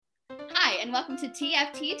and welcome to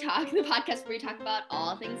TFT Talk, the podcast where we talk about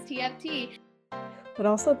all things TFT. But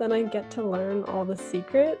also then I get to learn all the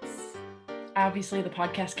secrets. Obviously the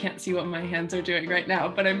podcast can't see what my hands are doing right now,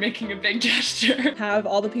 but I'm making a big gesture. Have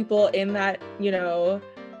all the people in that,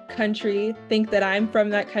 country think that I'm from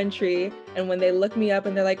that country, and when they look me up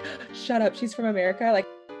and they're like, shut up, she's from America, like.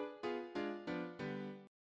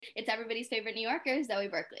 It's everybody's favorite New Yorker, Zoe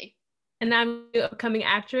Berkeley. And I'm your upcoming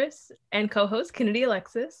actress and co-host, Kennedy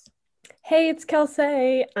Alexis. Hey, it's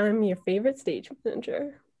Kelsey. I'm your favorite stage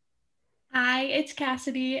manager. Hi, it's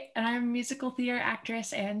Cassidy, and I'm a musical theater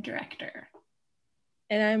actress and director.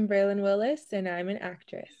 And I'm Braylon Willis, and I'm an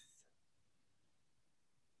actress.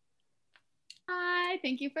 Hi,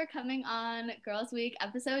 thank you for coming on Girls Week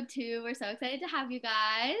episode 2. We're so excited to have you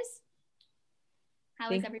guys.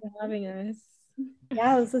 How is everyone? Thanks for having us.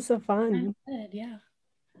 Yeah, this is so fun. Good, yeah.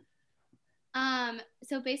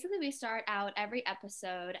 So basically we start out every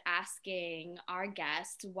episode asking our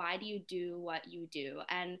guests, why do you do what you do?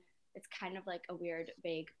 And it's kind of like a weird,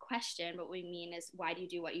 vague question, but what we mean is, why do you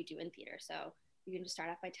do what you do in theater? So you can just start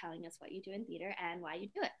off by telling us what you do in theater and why you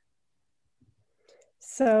do it.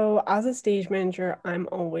 So as a stage manager, I'm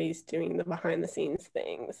always doing the behind the scenes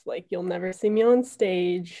things. Like, you'll never see me on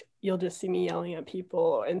stage. You'll just see me yelling at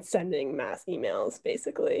people and sending mass emails,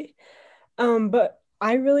 basically. But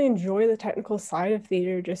I really enjoy the technical side of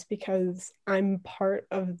theater just because I'm part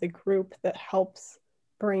of the group that helps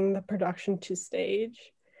bring the production to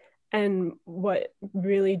stage. And what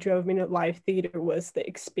really drove me to live theater was the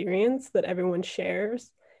experience that everyone shares.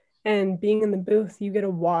 And being in the booth, you get to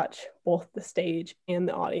watch both the stage and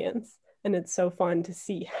the audience. And it's so fun to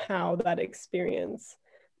see how that experience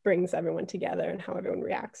brings everyone together and how everyone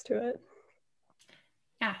reacts to it.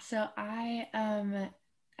 Yeah, so I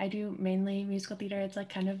do mainly musical theater. It's like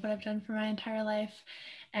kind of what I've done for my entire life.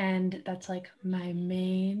 And that's like my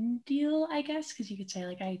main deal, I guess, because you could say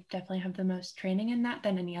like I definitely have the most training in that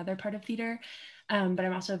than any other part of theater. But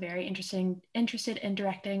I'm also very interested in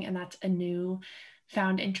directing, and that's a new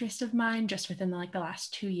found interest of mine just within the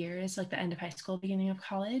last 2 years, like the end of high school, beginning of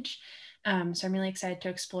college. So I'm really excited to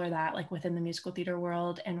explore that like within the musical theater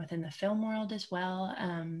world and within the film world as well.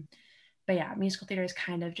 But yeah, musical theater is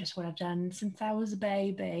kind of just what I've done since I was a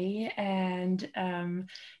baby, and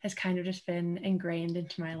has kind of just been ingrained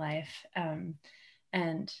into my life.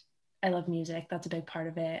 And I love music. That's a big part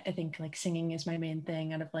of it. I think like singing is my main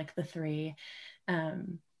thing out of like the three.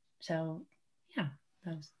 So yeah,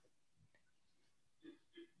 that was.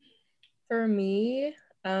 For me,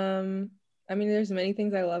 there's many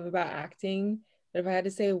things I love about acting, but if I had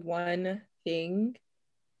to say one thing,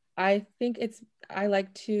 I think I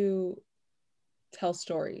like to tell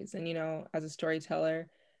stories, and as a storyteller,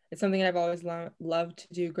 it's something I've always loved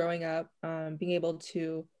to do growing up. Being able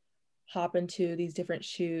to hop into these different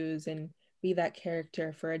shoes and be that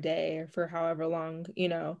character for a day or for however long,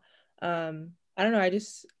 I don't know,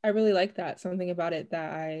 I really like that, something about it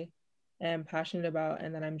that I am passionate about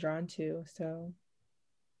and that I'm drawn to. So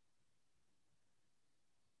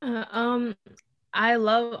I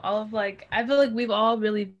love all of I feel like we've all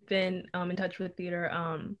really been in touch with theater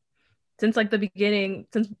since like the beginning,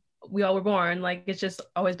 since we all were born. Like, it's just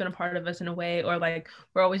always been a part of us in a way, or like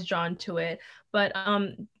we're always drawn to it. But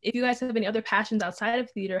if you guys have any other passions outside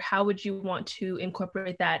of theater, how would you want to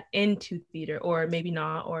incorporate that into theater? Or maybe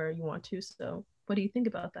not, or you want to. So what do you think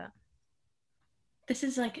about that? This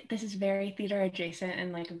is very theater adjacent,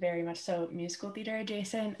 and like very much so musical theater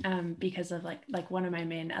adjacent, because of like one of my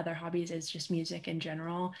main other hobbies is just music in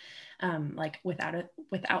general, like without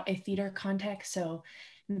a theater context. So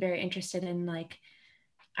I'm very interested in like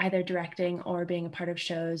either directing or being a part of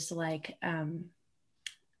shows like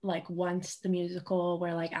Once the Musical,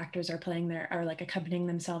 where like actors are playing or like accompanying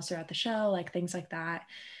themselves throughout the show, like things like that.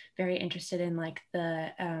 Very interested in like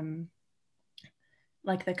the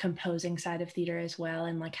composing side of theater as well,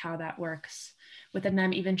 and like how that works within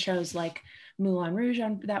them. Even shows like Moulin Rouge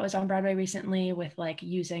that was on Broadway recently, with like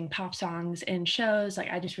using pop songs in shows. Like,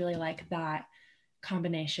 I just really like that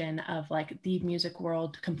combination of like the music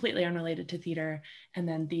world completely unrelated to theater, and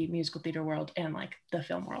then the musical theater world and like the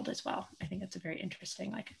film world as well. I think it's a very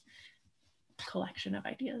interesting like collection of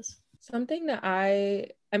ideas. Something that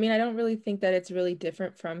I don't really think that it's really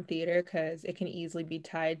different from theater, because it can easily be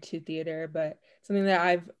tied to theater, but something that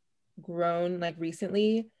I've grown like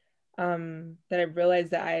recently, that I've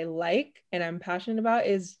realized that I like and I'm passionate about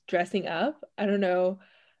is dressing up. I don't know.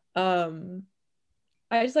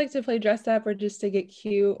 I just like to play dress up, or just to get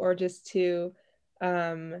cute, or just to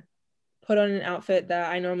put on an outfit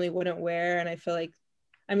that I normally wouldn't wear. And I feel like,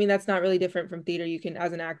 that's not really different from theater. You can,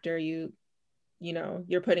 as an actor, you you know,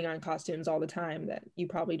 you're putting on costumes all the time that you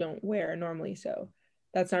probably don't wear normally. So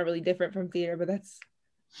that's not really different from theater, but that's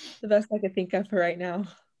the best I could think of for right now.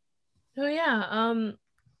 Oh yeah.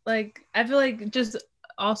 Like I feel like just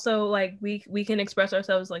also like we can express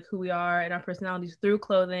ourselves like who we are and our personalities through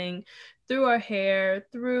clothing, through our hair,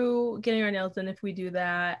 through getting our nails done if we do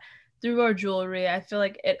that, through our jewelry. I feel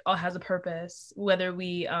like it all has a purpose, whether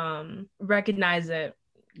we recognize it.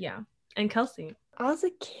 Yeah. And Kelsey. As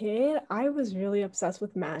a kid, I was really obsessed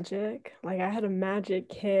with magic. Like, I had a magic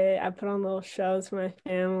kit. I put on little shows for my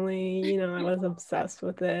family. You know, I was obsessed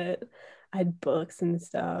with it. I had books and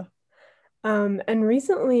stuff. And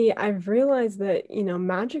recently I've realized that, you know,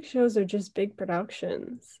 magic shows are just big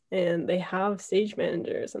productions and they have stage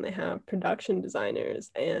managers and they have production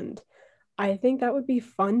designers. And I think that would be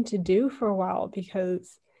fun to do for a while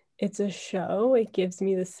because it's a show. It gives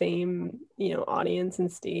me the same, you know, audience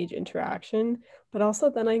and stage interaction, but also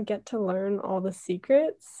then I get to learn all the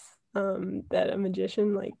secrets that a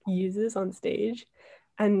magician like uses on stage.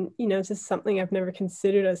 And, you know, it's just something I've never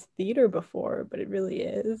considered as theater before, but it really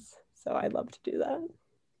is. So I'd love to do that.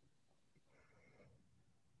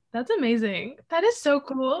 That's amazing. That is so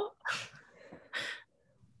cool.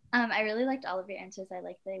 I really liked all of your answers. I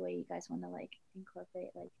like the way you guys want to like incorporate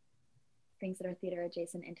like things that are theater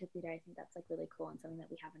adjacent into theater. I think that's like really cool and something that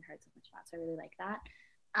we haven't heard so much about. So I really like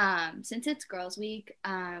that. Since it's Girls Week,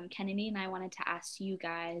 Kennedy and I wanted to ask you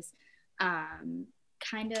guys,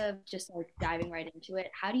 kind of just like diving right into it.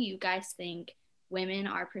 How do you guys think women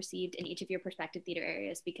are perceived in each of your prospective theater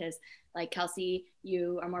areas? Because like Kelsey,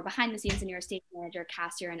 you are more behind the scenes and you're a stage manager.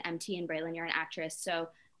 Cass, you're an MT, and Braylon, you're an actress. So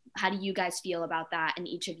how do you guys feel about that in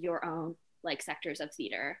each of your own like sectors of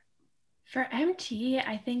theater? For MT,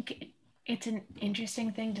 I think it's an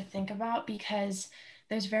interesting thing to think about because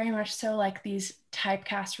there's very much so like these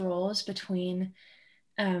typecast roles between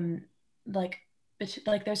like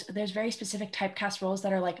there's very specific typecast roles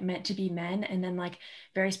that are like meant to be men, and then like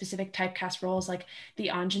very specific typecast roles like the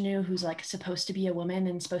ingenue who's like supposed to be a woman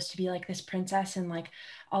and supposed to be like this princess, and like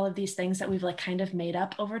all of these things that we've like kind of made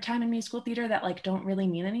up over time in musical theater that like don't really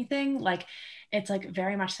mean anything. Like it's like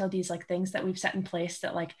very much so these like things that we've set in place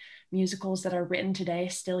that like musicals that are written today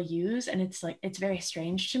still use, and it's like it's very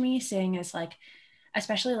strange to me seeing as like,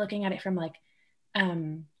 especially looking at it from like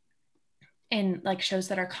in like shows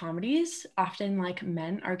that are comedies, often like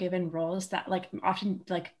men are given roles that like often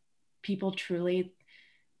like people truly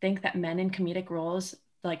think that men in comedic roles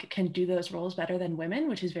like can do those roles better than women,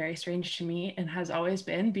 which is very strange to me and has always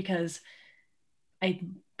been because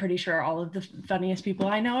I'm pretty sure all of the funniest people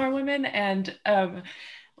I know are women. And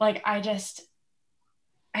like I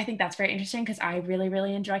think that's very interesting because I really,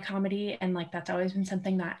 really enjoy comedy. And like that's always been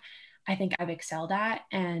something that I think I've excelled at.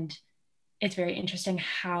 And it's very interesting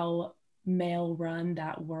how male run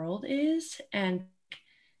that world is. And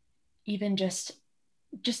even just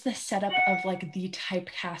the setup of like the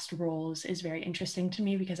typecast roles is very interesting to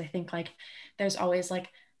me because I think like there's always like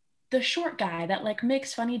the short guy that like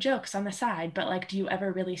makes funny jokes on the side, but like do you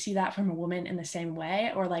ever really see that from a woman in the same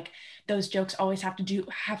way? Or like those jokes always have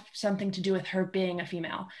something to do with her being a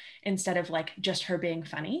female instead of like just her being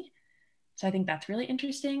funny. So I think that's really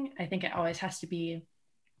interesting. I think it always has to be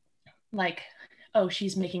like, oh,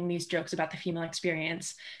 she's making these jokes about the female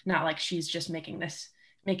experience, not like she's just making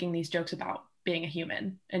these jokes about being a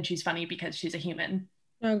human and she's funny because she's a human.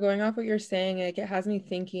 No, going off what you're saying, like it has me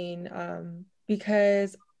thinking,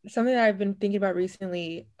 because something that I've been thinking about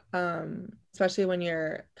recently, especially when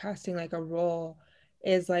you're casting like a role,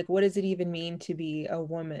 is like, what does it even mean to be a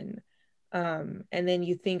woman? And then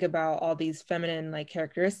you think about all these feminine like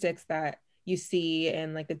characteristics that you see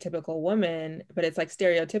in like the typical woman, but it's like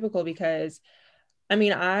stereotypical because I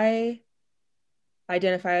mean, I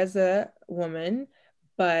identify as a woman,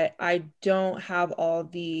 but I don't have all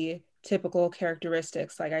the typical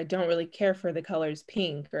characteristics. Like I don't really care for the colors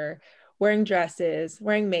pink or wearing dresses,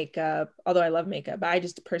 wearing makeup, although I love makeup, but I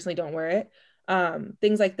just personally don't wear it.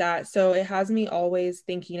 Things like that. So it has me always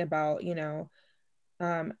thinking about, you know,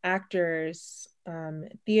 actors,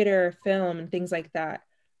 theater, film, and things like that.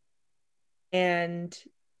 And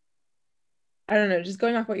I don't know, just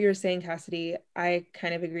going off what you were saying, Cassidy, I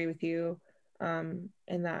kind of agree with you in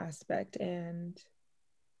that aspect. And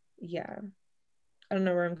yeah, I don't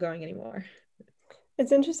know where I'm going anymore.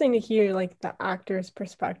 It's interesting to hear like the actor's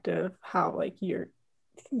perspective, how like your,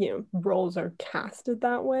 you know, roles are casted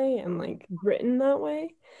that way and like written that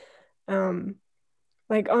way.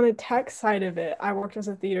 Like on a tech side of it, I worked as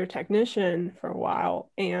a theater technician for a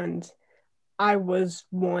while, and I was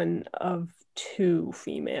one of two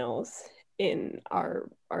females in our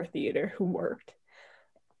theater who worked.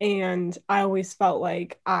 And I always felt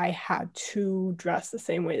like I had to dress the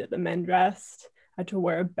same way that the men dressed. I had to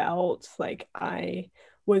wear a belt. Like I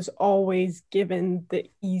was always given the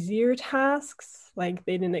easier tasks. Like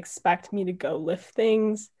they didn't expect me to go lift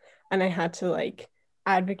things. And I had to like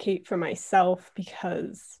advocate for myself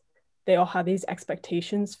because they all had these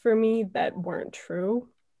expectations for me that weren't true.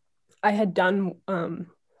 I had done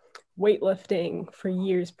weightlifting for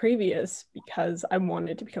years previous because I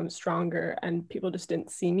wanted to become stronger and people just didn't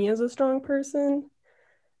see me as a strong person.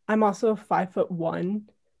 I'm also 5'1",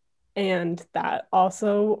 and that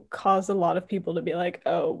also caused a lot of people to be like,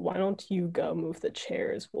 oh, why don't you go move the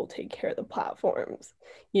chairs? We'll take care of the platforms,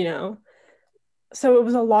 you know? So it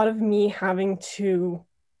was a lot of me having to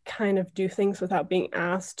kind of do things without being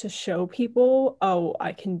asked to show people, oh,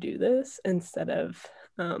 I can do this, instead of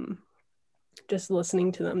just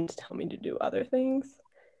listening to them to tell me to do other things.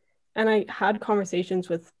 And I had conversations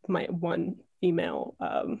with my one female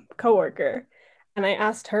coworker, and I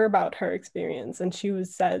asked her about her experience, and she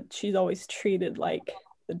said she's always treated like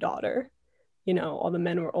the daughter. You know, all the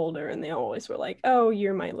men were older, and they always were like, "Oh,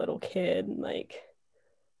 you're my little kid, and like,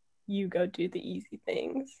 you go do the easy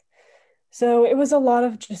things." So it was a lot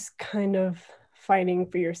of just kind of fighting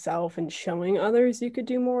for yourself and showing others you could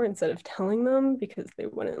do more instead of telling them because they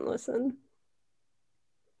wouldn't listen.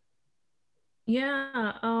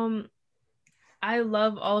 Yeah, I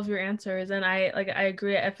love all of your answers, and I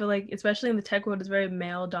agree. I feel like especially in the tech world, it's very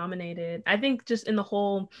male dominated. I think just in the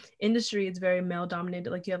whole industry, it's very male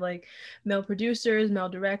dominated. Like you have like male producers, male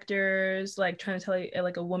directors, like trying to tell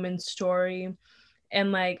like a woman's story,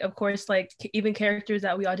 and like of course like even characters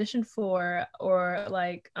that we audition for or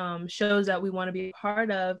like shows that we want to be a part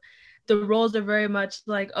of. The roles are very much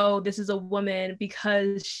like, oh, this is a woman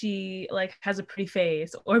because she like has a pretty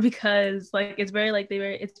face, or because like it's very like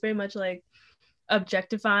it's very much like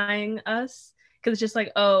objectifying us, because it's just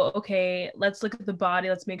like, oh, okay, let's look at the body,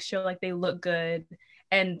 let's make sure like they look good,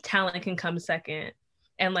 and talent can come second,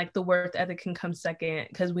 and like the work ethic can come second,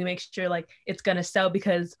 because we make sure like it's gonna sell,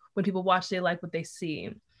 because when people watch they like what they see.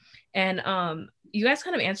 And you guys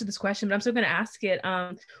kind of answered this question, but I'm still going to ask it.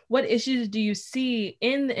 What issues do you see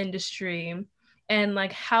in the industry, and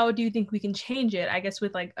like how do you think we can change it? I guess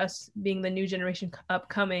with like us being the new generation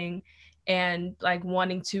upcoming, and like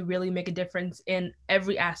wanting to really make a difference in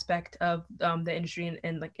every aspect of the industry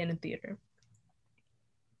and like in a theater.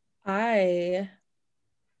 I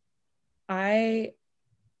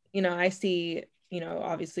I see,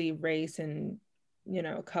 obviously race and,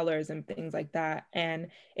 colors and things like that. And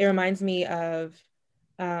it reminds me of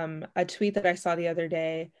a tweet that I saw the other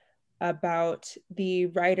day about the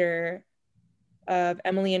writer of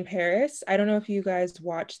Emily in Paris. I don't know if you guys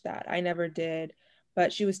watched that. I never did.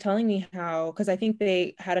 But she was telling me how, because I think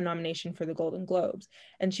they had a nomination for the Golden Globes,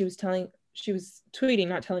 and she was tweeting,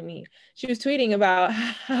 not telling me, she was tweeting about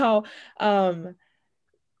how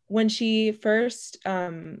when she first,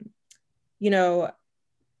 told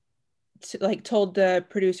the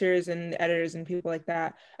producers and the editors and people like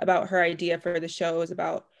that about her idea for the show, was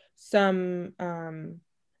about some,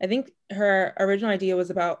 I think her original idea was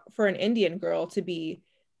for an Indian girl to be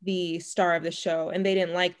the star of the show, and they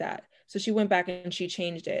didn't like that. So she went back and she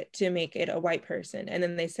changed it to make it a white person. And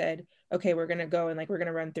then they said, okay, we're going to go and like, we're going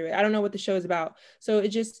to run through it. I don't know what the show is about. So it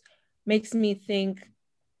just makes me think,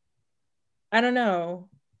 I don't know.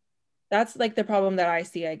 That's like the problem that I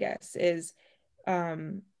see, I guess, is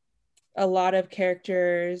a lot of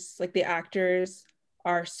characters, like the actors,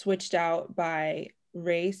 are switched out by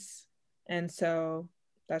race. And so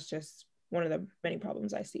that's just one of the many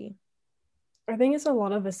problems I see. I think it's a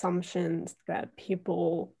lot of assumptions that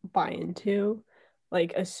people buy into,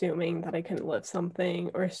 like assuming that I can lift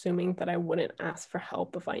something, or assuming that I wouldn't ask for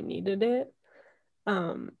help if I needed it,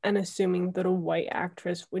 and assuming that a white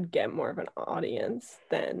actress would get more of an audience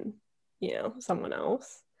than, someone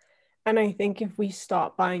else. And I think if we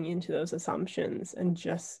stop buying into those assumptions and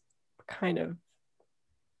just kind of,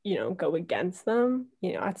 go against them,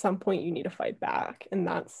 at some point you need to fight back. And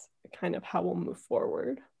that's kind of how we'll move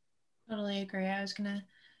forward. Totally agree. I was going to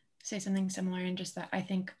say something similar, in just that I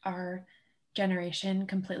think our generation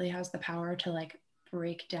completely has the power to like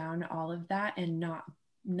break down all of that and not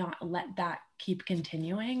let that keep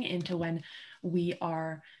continuing into when we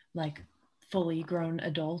are like fully grown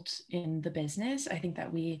adults in the business. I think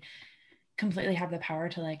that we completely have the power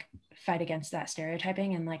to like fight against that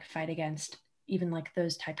stereotyping and like fight against even like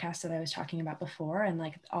those typecasts that I was talking about before. And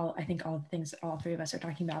like I think all the things all three of us are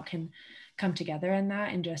talking about can come together in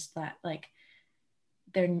that, and just that like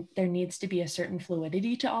there needs to be a certain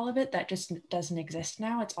fluidity to all of it that just doesn't exist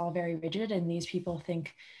now. It's all very rigid, and these people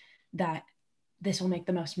think that this will make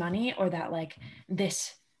the most money, or that like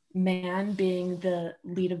this man being the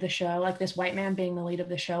lead of the show, like this white man being the lead of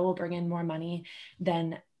the show will bring in more money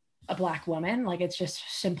than a Black woman. Like it's just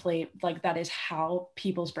simply like that is how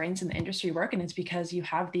people's brains in the industry work. And it's because you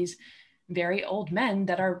have these very old men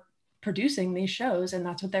that are producing these shows and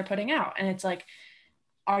that's what they're putting out. And it's like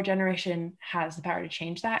our generation has the power to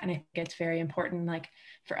change that. And I think it's very important, like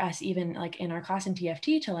for us, even like in our class in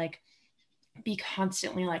TFT, to like be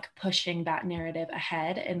constantly like pushing that narrative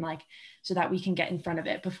ahead and like so that we can get in front of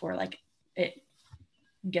it before like it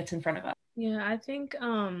gets in front of us. Yeah, I think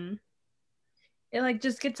it like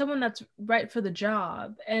just get someone that's right for the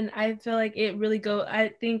job. And I feel like it really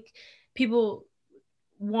I think people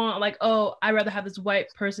want like, oh, I'd rather have this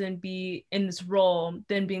white person be in this role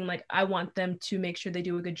than being like, I want them to make sure they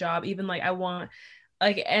do a good job. Even like I want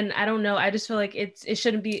like, and I don't know, I just feel like it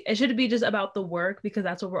shouldn't be just about the work, because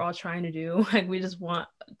that's what we're all trying to do. Like we just want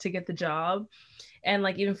to get the job. And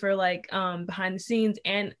like even for like behind the scenes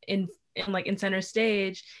and in like in center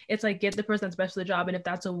stage, it's like get the person that's best for the job, and if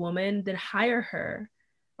that's a woman, then hire her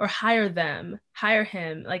or hire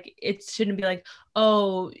him. Like it shouldn't be like,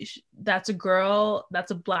 oh, that's a girl, that's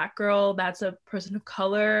a Black girl, that's a person of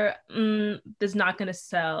color, that's not gonna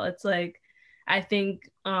sell. It's like I think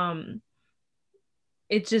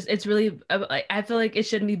it's really I feel like it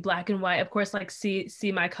shouldn't be black and white. Of course, like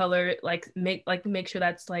see my color, like make sure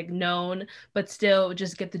that's like known, but still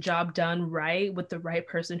just get the job done right with the right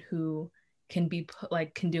person who can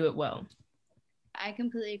do it well. I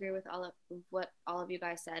completely agree with all of what all of you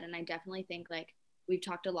guys said, and I definitely think like we've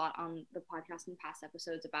talked a lot on the podcast in past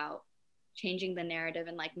episodes about changing the narrative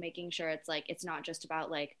and like making sure it's like it's not just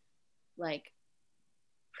about like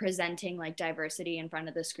presenting like diversity in front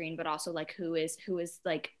of the screen, but also like who is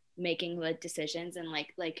like making the decisions. And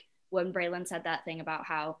like when Braylon said that thing about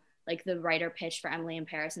how like the writer pitched for Emily in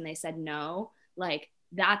Paris and they said no, like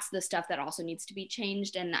that's the stuff that also needs to be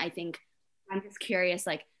changed. And I think I'm just curious,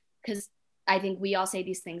 like, because I think we all say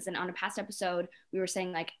these things, and on a past episode we were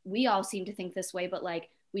saying like we all seem to think this way, but like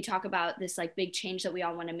we talk about this like big change that we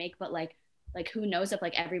all want to make, but like who knows if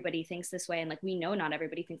like everybody thinks this way, and like we know not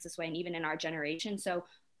everybody thinks this way, and even in our generation. So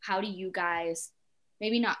how do you guys,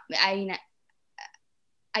 maybe not, I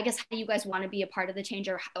guess, how do you guys want to be a part of the change,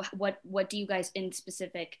 or what do you guys in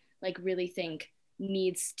specific like really think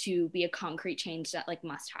needs to be a concrete change that like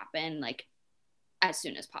must happen like as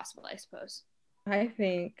soon as possible, I suppose? I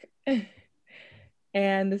think,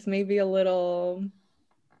 and this may be a little,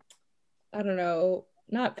 I don't know,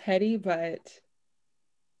 not petty, but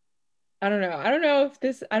I don't know. I don't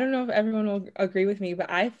know if everyone will agree with me, but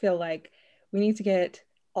I feel like we need to get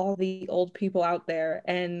all the old people out there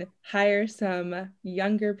and hire some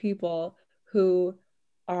younger people who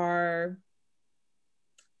are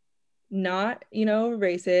not,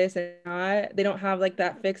 racist, and they don't have like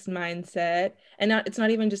that fixed mindset. And it's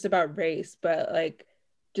not even just about race, but like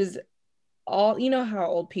just all, how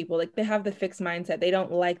old people, like they have the fixed mindset. They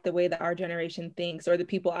don't like the way that our generation thinks or the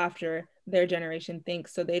people after their generation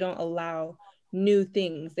thinks. So they don't allow new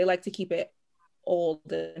things. They like to keep it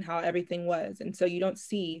old and how everything was. And so you don't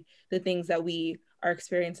see the things that we are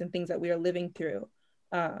experiencing, things that we are living through.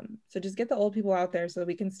 So just get the old people out there so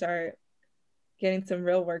we can start getting some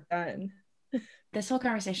real work done. This whole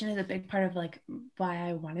conversation is a big part of like why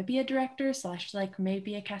I want to be a director / like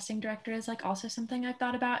maybe a casting director is like also something I've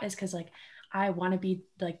thought about, is because like I want to be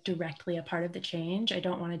like directly a part of the change. I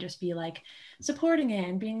don't want to just be like supporting it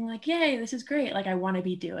and being like, yay, this is great. Like I want to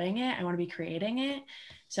be doing it. I want to be creating it.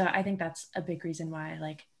 So I think that's a big reason why I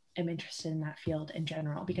like am interested in that field in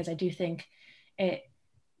general, because I do think it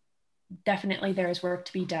definitely there is work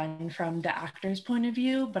to be done from the actor's point of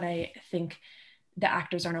view, but I think the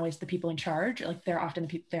actors aren't always the people in charge. Like they're often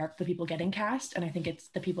they're the people getting cast. And I think it's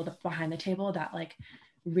the people that behind the table that like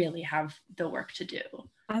really have the work to do.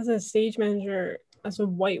 As a stage manager, as a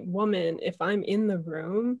white woman, if I'm in the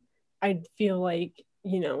room, I feel like,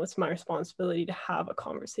 it's my responsibility to have a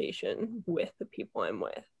conversation with the people I'm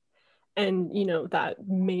with. And, that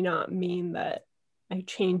may not mean that I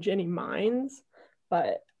change any minds,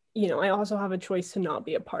 but, I also have a choice to not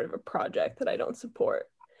be a part of a project that I don't support.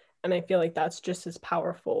 And I feel like that's just as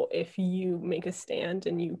powerful if you make a stand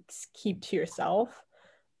and you keep to yourself,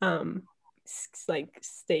 like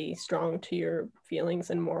stay strong to your feelings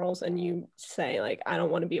and morals, and you say like, I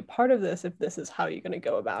don't want to be a part of this if this is how you're going to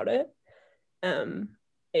go about it.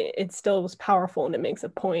 It still was powerful, and it makes a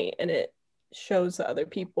point, and it shows the other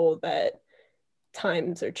people that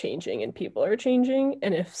times are changing and people are changing.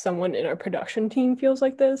 And if someone in our production team feels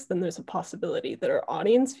like this, then there's a possibility that our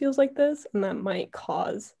audience feels like this, and that might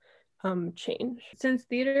cause change. Since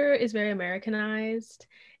theater is very Americanized,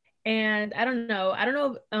 and I don't know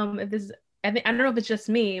if this is I don't know if it's just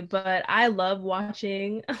me, but I love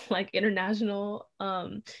watching like international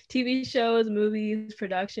TV shows, movies,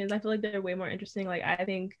 productions. I feel like they're way more interesting. Like I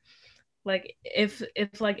think like if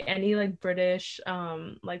like any like British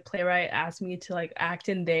like playwright asked me to like act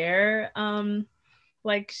in their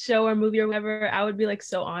like show or movie or whatever, I would be like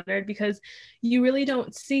so honored, because you really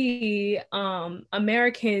don't see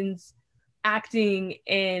Americans acting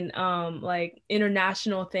in like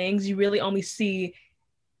international things. You really only see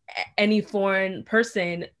any foreign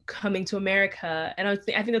person coming to America. And I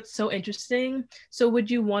think that's so interesting. So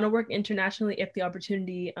would you want to work internationally if the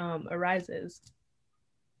opportunity arises?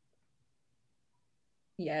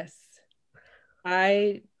 Yes.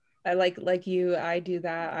 I like you, I do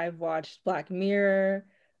that. I've watched Black Mirror.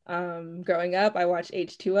 Growing up, I watched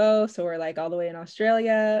H2O, so we're like all the way in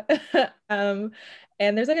Australia. And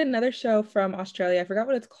there's like another show from Australia. I forgot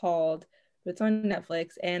what it's called, but it's on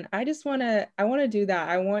Netflix. And I want to do that.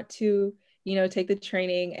 I want to, take the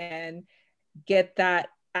training and get that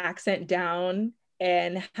accent down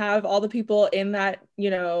and have all the people in that,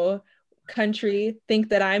 country think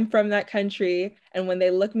that I'm from that country. And when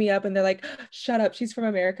they look me up and they're like, shut up, she's from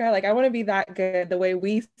America. Like, I want to be that good the way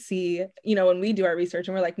we see, when we do our research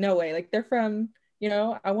and we're like, no way, like they're from,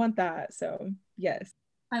 I want that. So yes.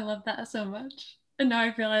 I love that so much. And now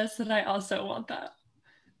I realize that I also want that.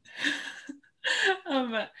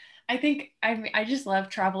 I think I just love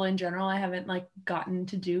travel in general. I haven't like gotten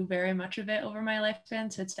to do very much of it over my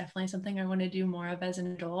lifespan. So it's definitely something I want to do more of as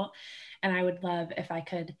an adult. And I would love if I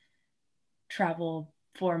could travel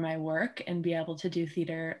for my work and be able to do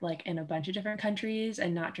theater like in a bunch of different countries,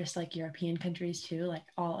 and not just like European countries too, like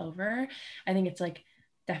all over. I think it's like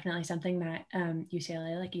definitely something that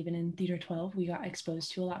UCLA, like even in Theater 12, we got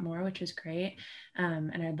exposed to a lot more, which was great.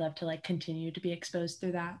 And I'd love to like continue to be exposed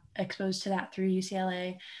to that through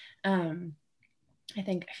UCLA. I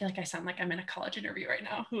feel like I sound like I'm in a college interview right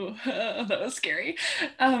now. Ooh, that was scary.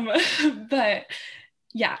 But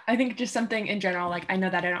yeah, I think just something in general, like I know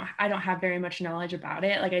that I don't have very much knowledge about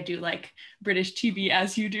it. Like I do like British TV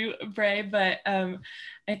as you do, Bray, but I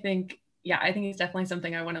think it's definitely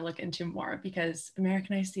something I want to look into more, because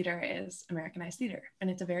Americanized theater is Americanized theater, and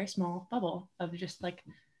it's a very small bubble of just like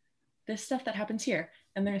this stuff that happens here.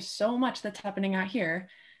 And there's so much that's happening out here.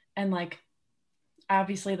 And like,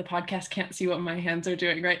 obviously the podcast can't see what my hands are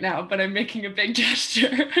doing right now, but I'm making a big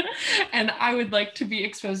gesture. And I would like to be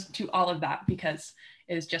exposed to all of that, because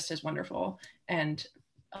it is just as wonderful, and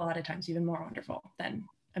a lot of times even more wonderful than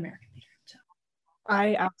American theater. So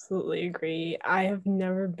I absolutely agree. I have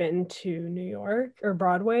never been to New York or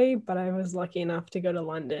Broadway, but I was lucky enough to go to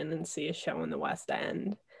London and see a show in the West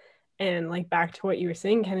End. And like back to what you were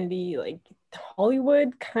saying, Kennedy, like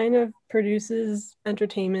Hollywood kind of produces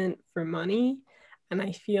entertainment for money. And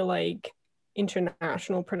I feel like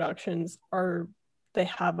international productions they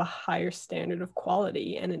have a higher standard of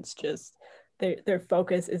quality, and it's just their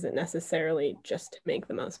focus isn't necessarily just to make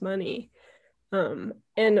the most money.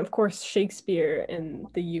 And of course, Shakespeare in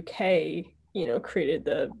the UK, created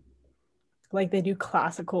they do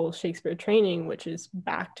classical Shakespeare training, which is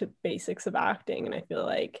back to basics of acting. And I feel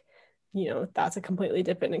like, that's a completely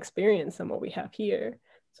different experience than what we have here.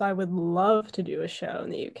 So I would love to do a show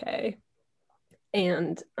in the UK.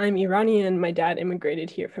 And I'm Iranian. My dad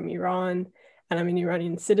immigrated here from Iran, and I'm an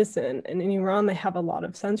Iranian citizen. And in Iran, they have a lot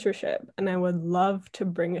of censorship. And I would love to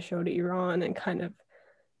bring a show to Iran and kind of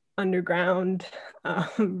underground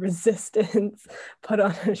resistance, put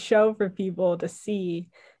on a show for people to see,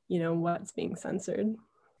 what's being censored.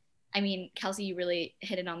 I mean, Kelsey, you really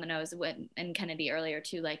hit it on the nose and Kennedy earlier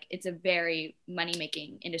too. Like, it's a very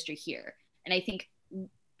money-making industry here. And I think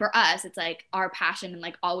for us, it's like our passion and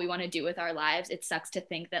like all we want to do with our lives. It sucks to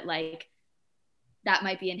think that like that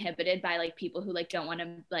might be inhibited by like people who like don't want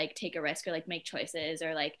to like take a risk or like make choices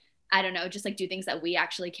or like, I don't know, just like do things that we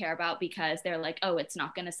actually care about because they're like, oh, it's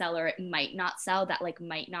not going to sell or it might not sell, that like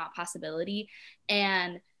might not possibility.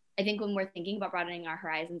 And I think when we're thinking about broadening our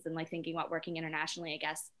horizons and like thinking about working internationally, I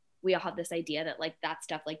guess we all have this idea that like that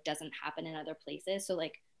stuff like doesn't happen in other places. So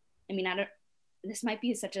like, I mean, this might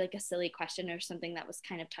be such like a silly question or something that was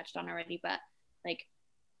kind of touched on already, but like,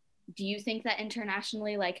 do you think that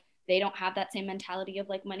internationally, like they don't have that same mentality of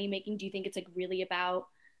like money making? Do you think it's like really about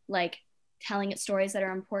like telling it stories that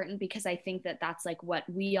are important? Because I think that that's like what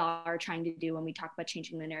we are trying to do when we talk about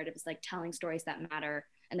changing the narrative, is like telling stories that matter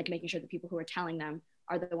and like making sure the people who are telling them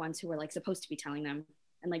are the ones who are like supposed to be telling them,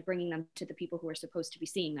 and like bringing them to the people who are supposed to be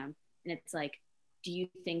seeing them. And it's like, do you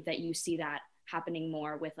think that you see that happening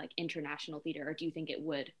more with like international theater, or do you think it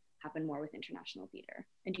would happen more with international theater?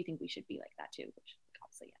 And do you think we should be like that too? Which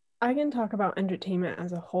also, yeah. I can talk about entertainment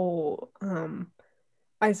as a whole.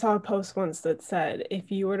 I saw a post once that said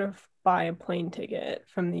if you were to buy a plane ticket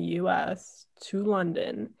from the US to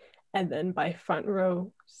London and then buy front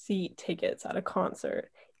row seat tickets at a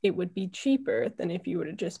concert, it would be cheaper than if you were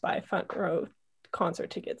to just buy front row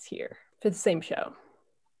concert tickets here for the same show.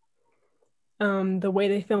 The way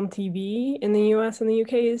they film TV in the US and the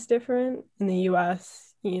UK is different. In the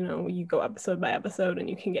US, you go episode by episode and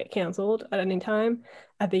you can get canceled at any time.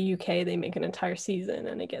 At the UK, they make an entire season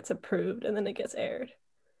and it gets approved and then it gets aired.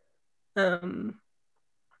 The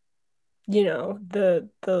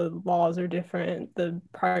laws are different, the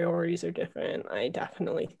priorities are different. I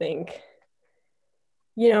definitely think,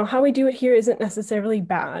 how we do it here isn't necessarily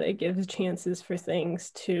bad. It gives chances for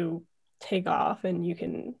things to take off and you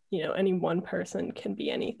can, any one person can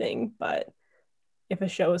be anything, but if a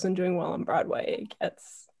show isn't doing well on Broadway, it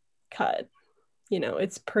gets cut.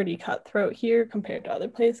 It's pretty cutthroat here compared to other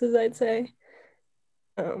places, I'd say.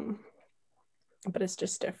 But it's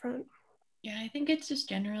just different. Yeah, I think it's just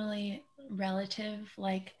generally relative,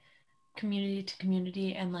 like community to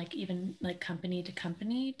community and like even like company to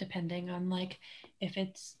company, depending on like if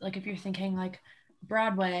it's like if you're thinking like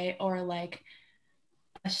Broadway or like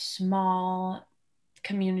a small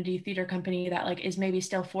community theater company that like is maybe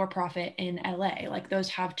still for profit in LA, like those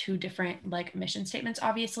have two different like mission statements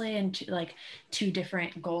obviously and two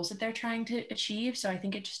different goals that they're trying to achieve. So I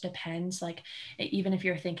think it just depends, like even if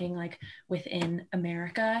you're thinking like within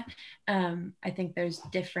America, I think there's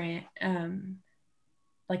different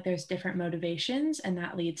motivations and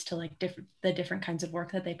that leads to like the different kinds of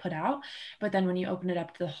work that they put out. But then when you open it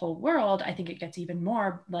up to the whole world, I think it gets even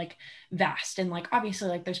more like vast and like obviously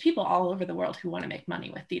like there's people all over the world who want to make money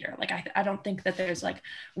with theater. Like I don't think that there's like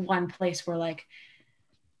one place where like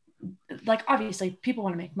obviously people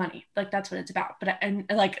want to make money, like that's what it's about, but and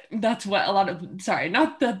like that's what a lot of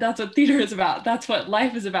not that that's what theater is about, that's what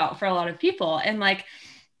life is about for a lot of people. And like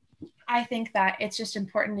I think that it's just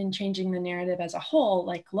important in changing the narrative as a whole,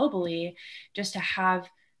 like globally, just to have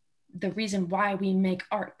the reason why we make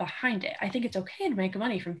art behind it. I think it's okay to make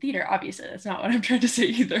money from theater. Obviously, that's not what I'm trying to say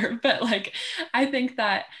either. But like, I think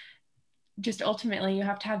that just ultimately you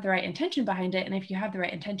have to have the right intention behind it. And if you have the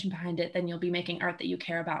right intention behind it, then you'll be making art that you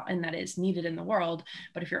care about and that is needed in the world.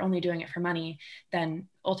 But if you're only doing it for money, then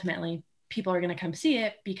ultimately people are going to come see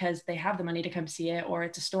it because they have the money to come see it, or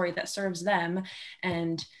it's a story that serves them.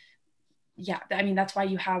 And yeah, I mean, that's why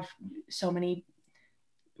you have so many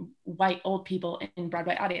white old people in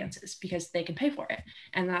Broadway audiences, because they can pay for it.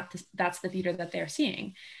 And that's the theater that they're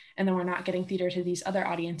seeing. And then we're not getting theater to these other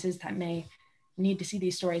audiences that may need to see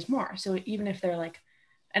these stories more. So even if they're like,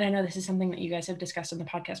 and I know this is something that you guys have discussed on the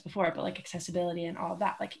podcast before, but like accessibility and all of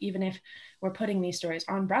that, like even if we're putting these stories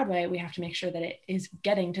on Broadway, we have to make sure that it is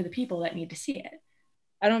getting to the people that need to see it.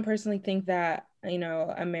 I don't personally think that,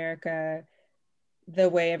 America, the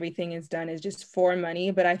way everything is done is just for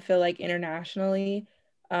money, but I feel like internationally,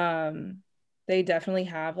 they definitely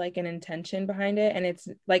have like an intention behind it. And it's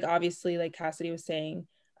like, obviously, like Cassidy was saying,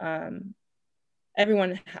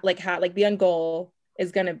 everyone like the end goal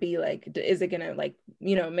is going to be like, is it going to like,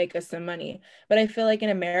 make us some money? But I feel like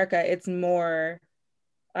in America, it's more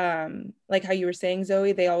like how you were saying,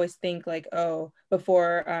 Zoe, they always think like, oh,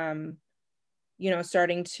 before,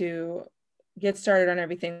 starting to get started on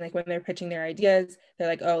everything, like when they're pitching their ideas, they're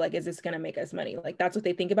like, oh, like, is this going to make us money? Like, that's what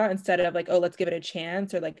they think about, instead of like, oh, let's give it a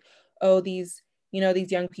chance, or like, oh, these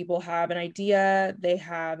young people have an idea, they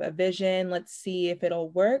have a vision, let's see if it'll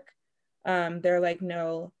work. They're like,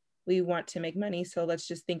 no, we want to make money, so let's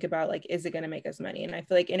just think about like, is it going to make us money? And I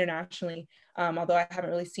feel like internationally, although I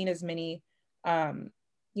haven't really seen as many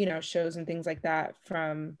shows and things like that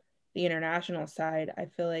from the international side, I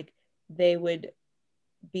feel like they would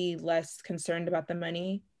be less concerned about the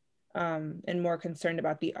money, and more concerned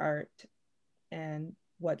about the art and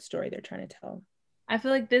what story they're trying to tell. I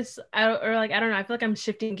feel like I don't know, I feel like I'm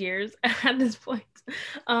shifting gears at this point.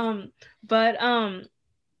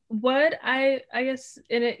 What I guess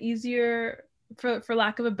in an easier, for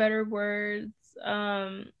lack of a better words,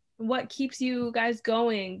 what keeps you guys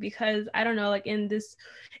going? Because I don't know, like in this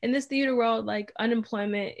theater world, like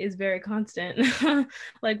unemployment is very constant.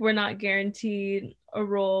 Like we're not guaranteed a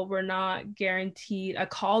role, we're not guaranteed a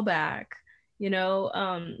callback,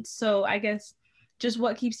 so I guess just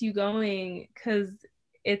what keeps you going, because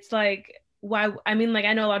it's like, why, I mean, like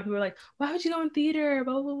I know a lot of people are like, why would you go in theater,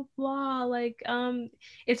 blah blah blah, blah. Like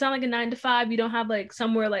it's not like a 9 to 5, you don't have like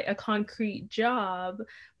somewhere like a concrete job.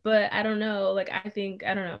 But I don't know, like I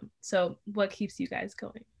don't know, so what keeps you guys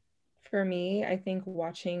going? For me, I think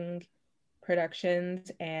watching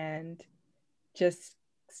productions and just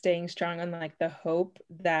staying strong on like the hope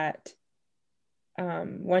that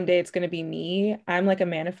one day it's going to be me. I'm like a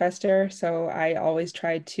manifester, so I always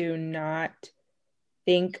try to not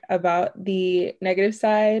think about the negative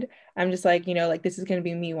side. I'm just like, like this is going to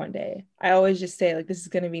be me one day. I always just say like this is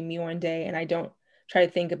going to be me one day, and I don't try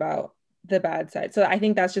to think about the bad side. So I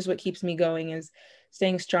think that's just what keeps me going, is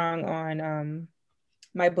staying strong on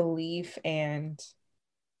my belief and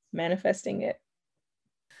manifesting it.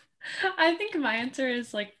 I think my answer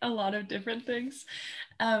is like a lot of different things.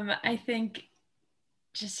 I think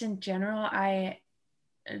just in general, I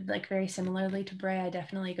like very similarly to Bray, I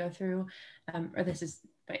definitely go through,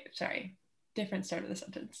 different start of the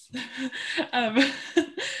sentence.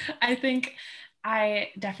 I think I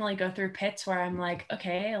definitely go through pits where I'm like,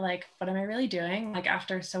 okay, like, what am I really doing? Like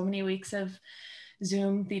after so many weeks of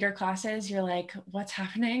Zoom theater classes, you're like, what's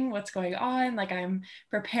happening? What's going on? Like I'm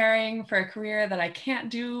preparing for a career that I can't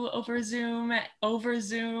do over Zoom.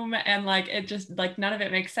 And like, it just like, none of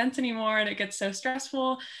it makes sense anymore. And it gets so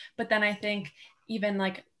stressful. But then I think even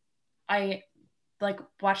like, I like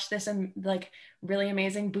watched this like really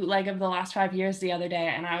amazing bootleg of The Last 5 Years the other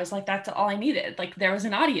day, and I was like, that's all I needed. Like there was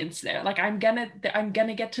an audience there. Like I'm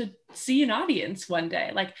gonna get to see an audience one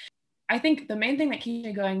day. Like I think the main thing that keeps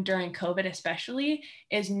me going during COVID especially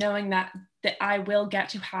is knowing that I will get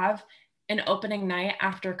to have an opening night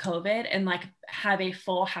after COVID and like have a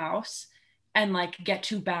full house and like get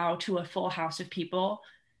to bow to a full house of people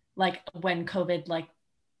like when COVID like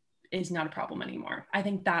is not a problem anymore. I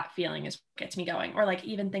think that feeling is what gets me going. Or like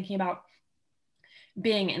even thinking about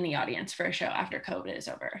being in the audience for a show after COVID is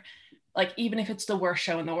over. Like even if it's the worst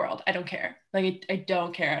show in the world, I don't care. Like I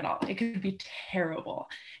don't care at all. It could be terrible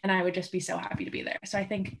and I would just be so happy to be there. So I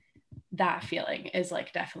think that feeling is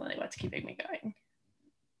like definitely what's keeping me going.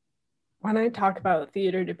 When I talk about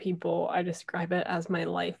theater to people, I describe it as my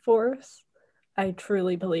life force. I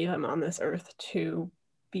truly believe I'm on this earth to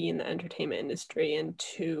be in the entertainment industry and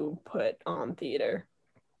to put on theater.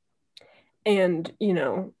 And,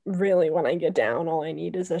 really when I get down, all I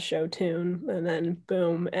need is a show tune and then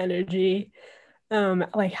boom, energy.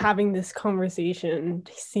 Like having this conversation,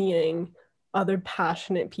 seeing other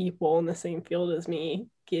passionate people in the same field as me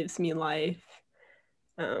gives me life.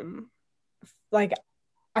 Like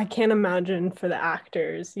I can't imagine for the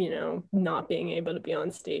actors, not being able to be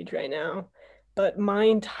on stage right now. But my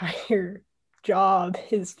entire job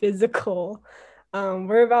is physical.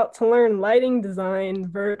 We're about to learn lighting design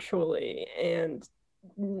virtually, and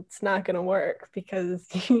it's not going to work because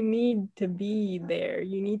you need to be there.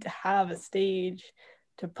 You need to have a stage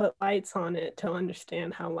to put lights on it to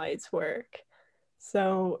understand how lights work.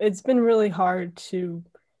 So it's been really hard to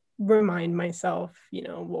remind myself,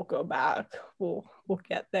 we'll go back, we'll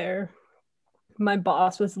get there. My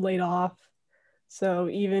boss was laid off, so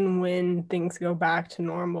even when things go back to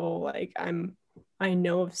normal, like I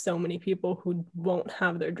know of so many people who won't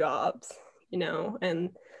have their jobs, and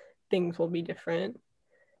things will be different.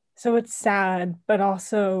 So it's sad, but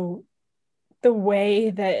also the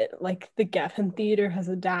way that like the Geffen Theater has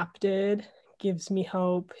adapted gives me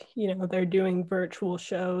hope. They're doing virtual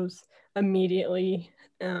shows immediately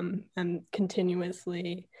and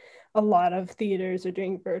continuously. A lot of theaters are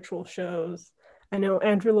doing virtual shows. I know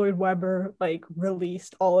Andrew Lloyd Webber like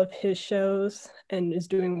released all of his shows and is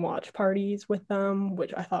doing watch parties with them,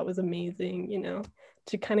 which I thought was amazing,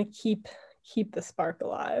 to kind of keep the spark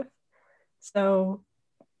alive. So,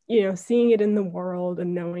 seeing it in the world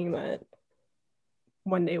and knowing that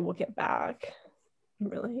one day we'll get back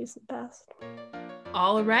really is the best.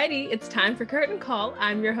 Alrighty, it's time for Curtain Call.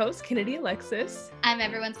 I'm your host, Kennedy Alexis. I'm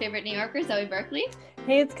everyone's favorite New Yorker, Zoe Berkeley.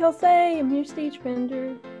 Hey, it's Kelsey. I'm your stage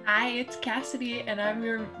manager. Hi, it's Cassidy, and I'm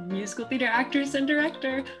your musical theater actress and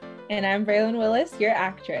director. And I'm Braylon Willis, your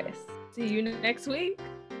actress. See you next week.